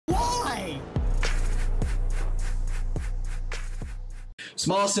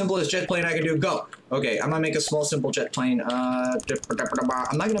Small, simplest jet plane I can do. Go. Okay, I'm gonna make a small, simple jet plane. I'm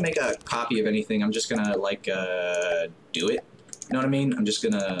not gonna make a copy of anything. I'm just gonna like do it. You know what I mean? I'm just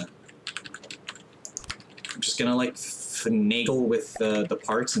gonna like finagle with the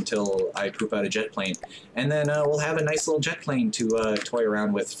parts until I poop out a jet plane, and then we'll have a nice little jet plane to toy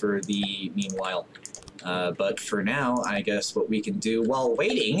around with for the meanwhile. But for now, I guess what we can do while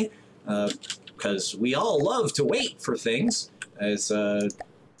waiting, because we all love to wait for things, is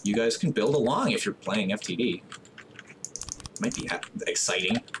you guys can build along if you're playing FTD. Might be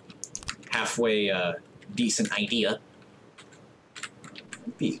exciting. Halfway decent idea.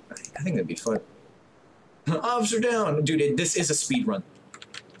 I think that'd be fun. Officer down! Dude, this is a speed run.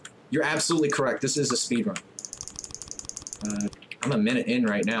 You're absolutely correct. This is a speed run. I'm a minute in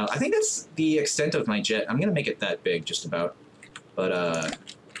right now. I think that's the extent of my jet. I'm gonna make it that big, just about. But,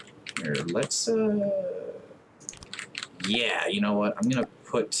 here, let's, yeah, you know what? I'm gonna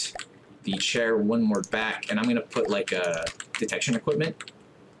put the chair one more back, and I'm gonna put, like, detection equipment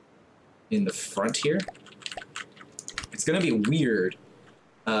in the front here. It's gonna be weird.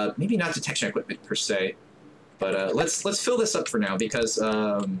 Maybe not detection equipment, per se. But let's fill this up for now, because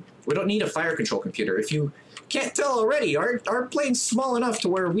we don't need a fire control computer. If you can't tell already, our plane's small enough to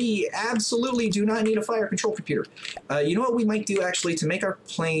where we absolutely do not need a fire control computer. You know what we might do, actually, to make our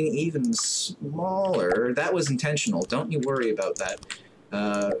plane even smaller? That was intentional. Don't you worry about that.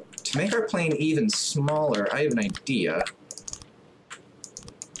 To make our plane even smaller, I have an idea.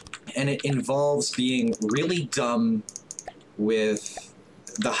 And it involves being really dumb with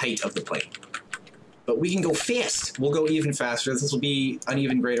the height of the plane. But we can go fast. We'll go even faster. This will be an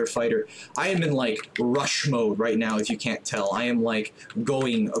even greater fighter. I am in like rush mode right now, if you can't tell. I am like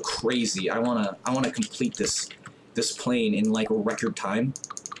going crazy. I wanna complete this plane in like record time.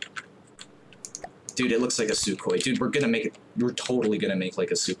 Dude, it looks like a Sukhoi. Dude, we're totally gonna make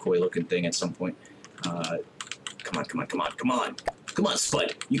like a Sukhoi looking thing at some point. Come on,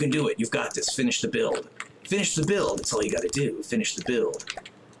 Spud. You can do it. You've got this. Finish the build. Finish the build. That's all you gotta do. Finish the build.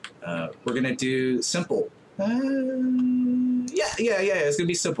 We're gonna do simple. Yeah. It's gonna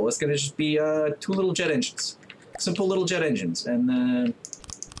be simple. It's gonna just be 2 little jet engines, simple little jet engines, and then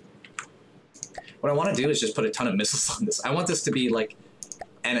what I want to do is just put a ton of missiles on this. I want this to be like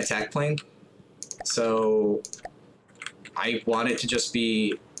an attack plane. So I want it to just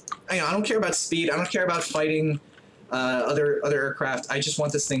be. I don't care about speed. I don't care about fighting other aircraft. I just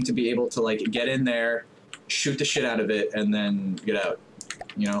want this thing to be able to like get in there, shoot the shit out of it, and then get out.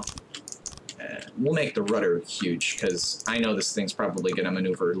 You know, we'll make the rudder huge, because I know this thing's probably gonna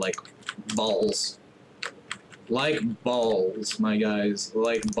maneuver like balls. Like balls, my guys,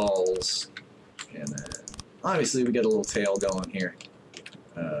 like balls. And then, obviously, we get a little tail going here.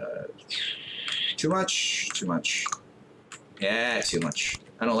 Too much? Too much. Yeah, too much.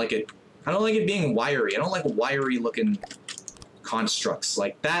 I don't like it. I don't like it being wiry. I don't like wiry-looking constructs.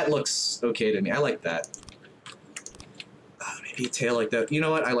 Like, that looks okay to me. I like that. Maybe a tail like that. You know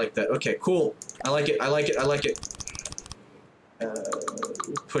what? I like that. Okay, cool. I like it. I like it. I like it.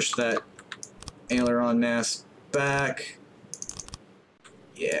 Push that aileron mass back.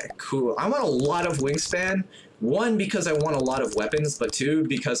 Yeah, cool. I want a lot of wingspan. 1, because I want a lot of weapons, but 2,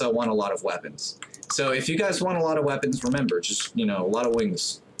 because I want a lot of weapons. So if you guys want a lot of weapons, remember, just, you know, a lot of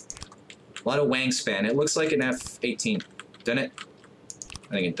wings. A lot of wingspan. It looks like an F-18, doesn't it?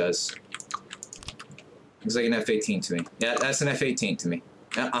 I think it does. Looks like an F-18 to me. Yeah, that's an F-18 to me.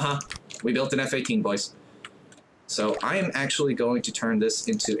 Yeah, we built an F-18, boys. So I am actually going to turn this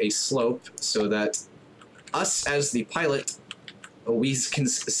into a slope so that us as the pilot, we can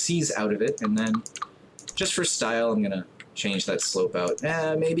seize out of it, and then just for style, I'm gonna change that slope out.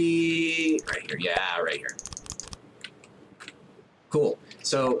 Maybe right here. Yeah, right here. Cool.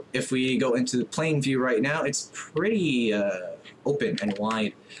 So if we go into the plane view right now, it's pretty open and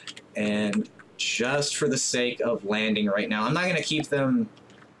wide, and just for the sake of landing right now, I'm not gonna keep them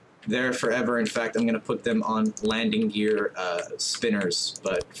there forever. In fact, I'm gonna put them on landing gear spinners,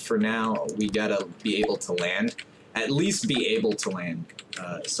 but for now, we gotta be able to land. At least be able to land.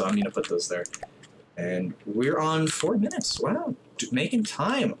 So I'm gonna put those there. And we're on 4 minutes. Wow, making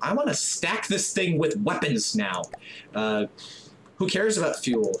time. I wanna stack this thing with weapons now. Who cares about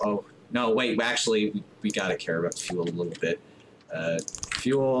fuel? Oh, no, wait, actually, we gotta care about fuel a little bit.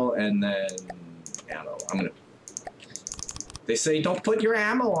 Fuel, and then, ammo. I'm gonna... They say don't put your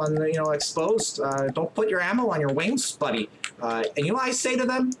ammo on the, you know, exposed. Don't put your ammo on your wings, buddy. And you know what I say to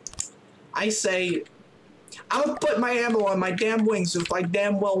them? I say I'm gonna put my ammo on my damn wings if I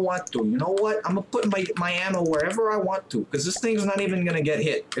damn well want to. You know what? I'm gonna put my ammo wherever I want to, because this thing's not even gonna get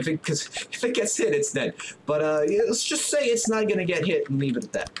hit. Because if it gets hit, it's dead. But yeah, let's just say it's not gonna get hit and leave it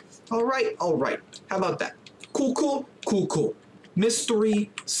at that. All right. How about that? Cool.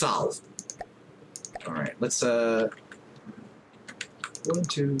 Mystery solved. All right. Let's 1,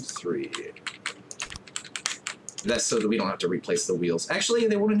 2, 3. That's so that we don't have to replace the wheels. Actually,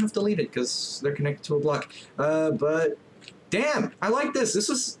 they wouldn't have deleted because they're connected to a block. But damn, I like this.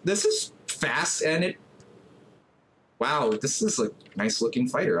 This is fast and it. Wow, this is a nice looking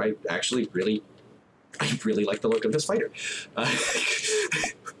fighter. I really like the look of this fighter. I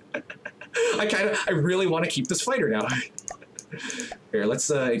really want to keep this fighter now. Here, let's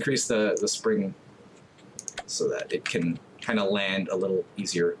increase the spring so that it can kind of land a little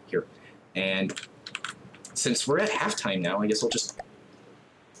easier here. And since we're at halftime now, I guess I'll just...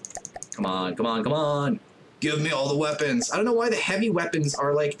 Come on. Give me all the weapons. I don't know why the heavy weapons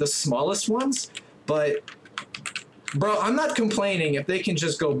are like the smallest ones, but... Bro, I'm not complaining if they can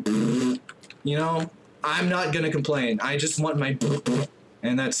just go... You know? I'm not gonna complain. I just want my...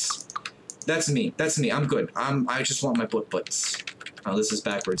 And that's me. I'm good. I just want my butts. Oh, this is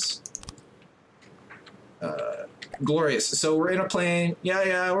backwards. Glorious. So we're in a plane.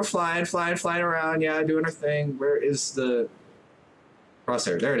 Yeah, we're flying around. Yeah, doing our thing. Where is the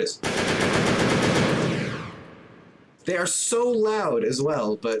crosshair? There it is. They are so loud as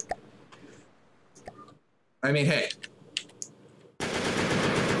well, but I mean, hey.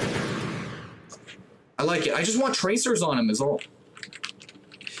 I like it. I just want tracers on them is all.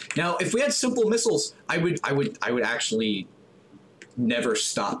 Now, if we had simple missiles, I would actually never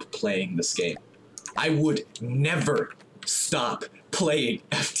stop playing this game. I would never stop playing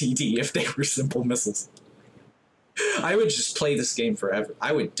FTD if they were simple missiles. I would just play this game forever.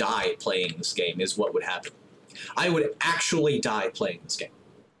 I would die playing this game is what would happen. I would actually die playing this game.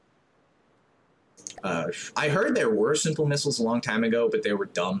 I heard there were simple missiles a long time ago, but they were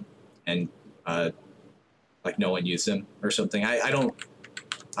dumb and like no one used them or something. I don't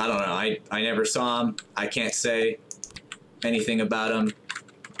know. I never saw them. I can't say anything about them,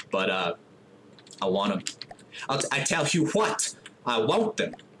 but I want them. I tell you what, I want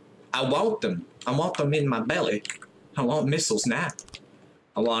them. I want them in my belly. I want missiles now.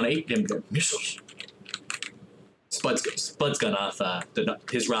 I want to eat them missiles. Spud's gone off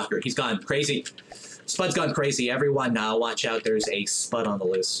his rocker. He's gone crazy. Spud's gone crazy. Everyone now watch out. There's a Spud on the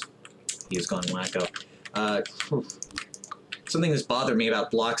loose. He's gone wacko. Something that's bothered me about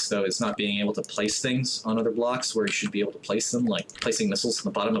blocks, though, is not being able to place things on other blocks where you should be able to place them, like placing missiles on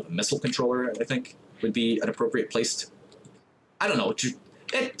the bottom of a missile controller, I think, would be an appropriate place to... I don't know.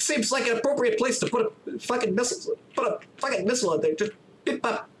 It seems like an appropriate place to put a fucking missile out there. Just bip,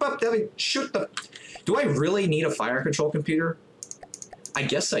 bop, bop, shoot them. Do I really need a fire control computer? I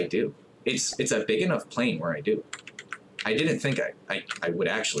guess I do. It's a big enough plane where I do. I didn't think I would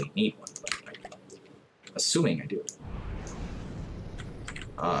actually need one, but I'm assuming I do.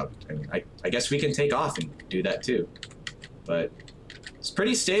 I mean, I guess we can take off and do that too, but it's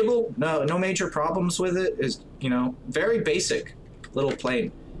pretty stable. No major problems with it. Is, you know, very basic little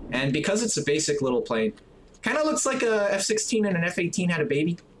plane, and because it's a basic little plane, kind of looks like a F-16 and an F-18 had a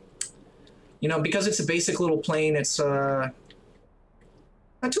baby. You know, because it's a basic little plane, it's not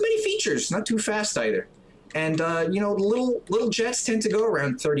too many features, not too fast either, and you know, little jets tend to go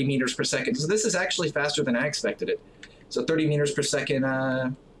around 30 meters per second, so this is actually faster than I expected it. So 30 meters per second,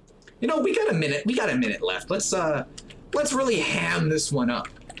 you know, we got a minute left. Let's really ham this one up,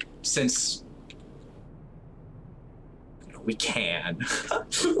 since we can.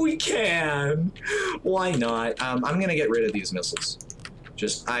 We can. Why not? I'm gonna get rid of these missiles.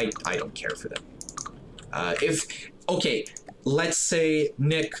 Just, I don't care for them. Okay, let's say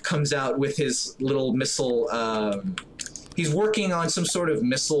Nick comes out with his little missile, he's working on some sort of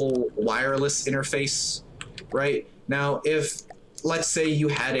missile wireless interface, right? Now, if, let's say you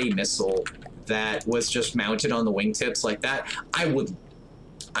had a missile that was just mounted on the wingtips like that, I would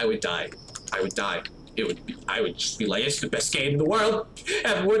die. I would die. I would just be like, it's the best game in the world.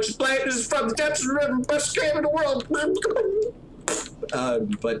 Everyone should play it. This is from the depths of the best game in the world.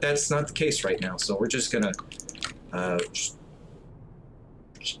 But that's not the case right now, so we're just gonna,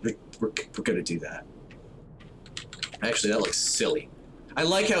 we're gonna do that. Actually, that looks silly. I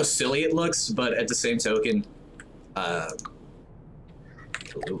like how silly it looks, but at the same token, it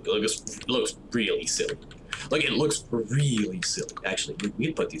looks really silly. Like, it looks really silly. Actually, we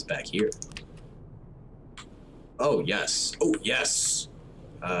can put these back here. Oh, yes. Oh, yes.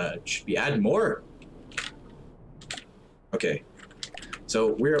 Should we add more? Okay.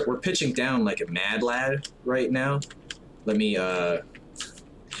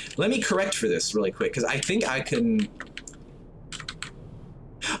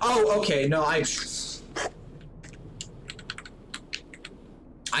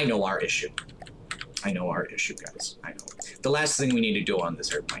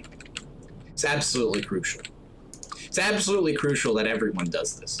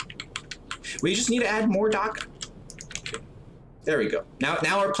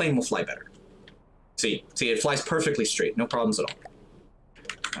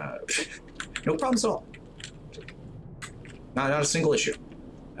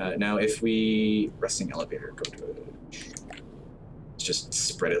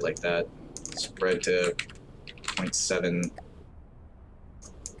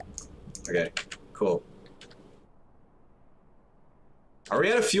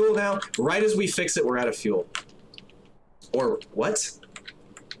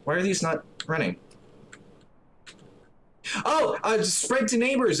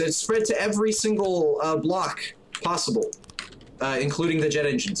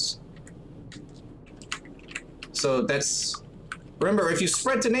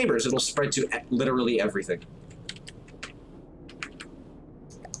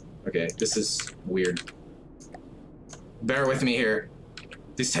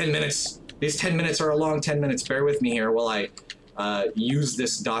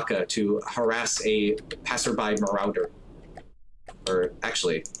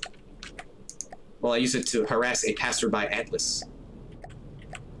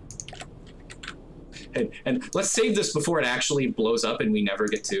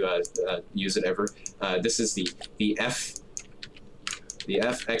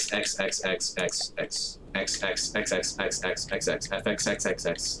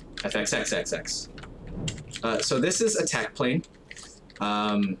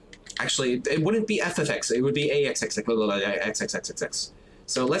 be f of x. It would be axxxxxxxxxx.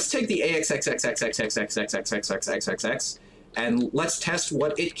 So let's take the axxxxxxxxxxxxxxx and let's test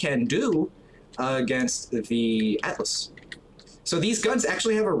what it can do against the Atlas. So these guns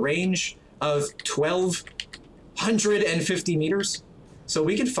actually have a range of 1,250 meters. So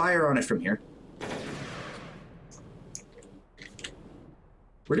we can fire on it from here.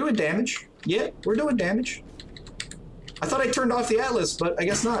 We're doing damage. Yeah, we're doing damage. I thought I turned off the Atlas, but I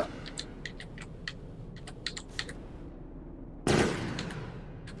guess not.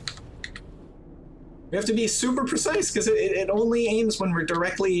 We have to be super precise because it only aims when we're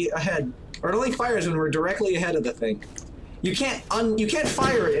directly ahead, or it only fires when we're directly ahead of the thing. You can't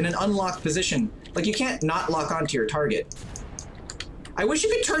fire it in an unlocked position. Like you can't not lock onto your target. I wish you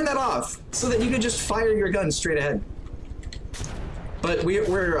could turn that off so that you could just fire your gun straight ahead. But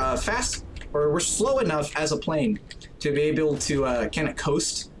we're fast, or we're slow enough as a plane to be able to kind of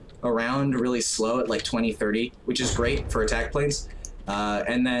coast around really slow at like 20, 30, which is great for attack planes.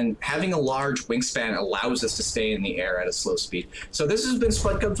 And then having a large wingspan allows us to stay in the air at a slow speed. So this has been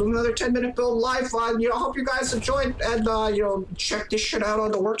Spud Cubs with another 10-minute build live. I hope you guys enjoyed, and check this shit out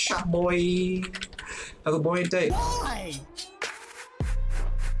on the workshop, boy. Have a buoyant day. Why?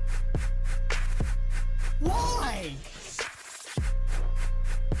 Why?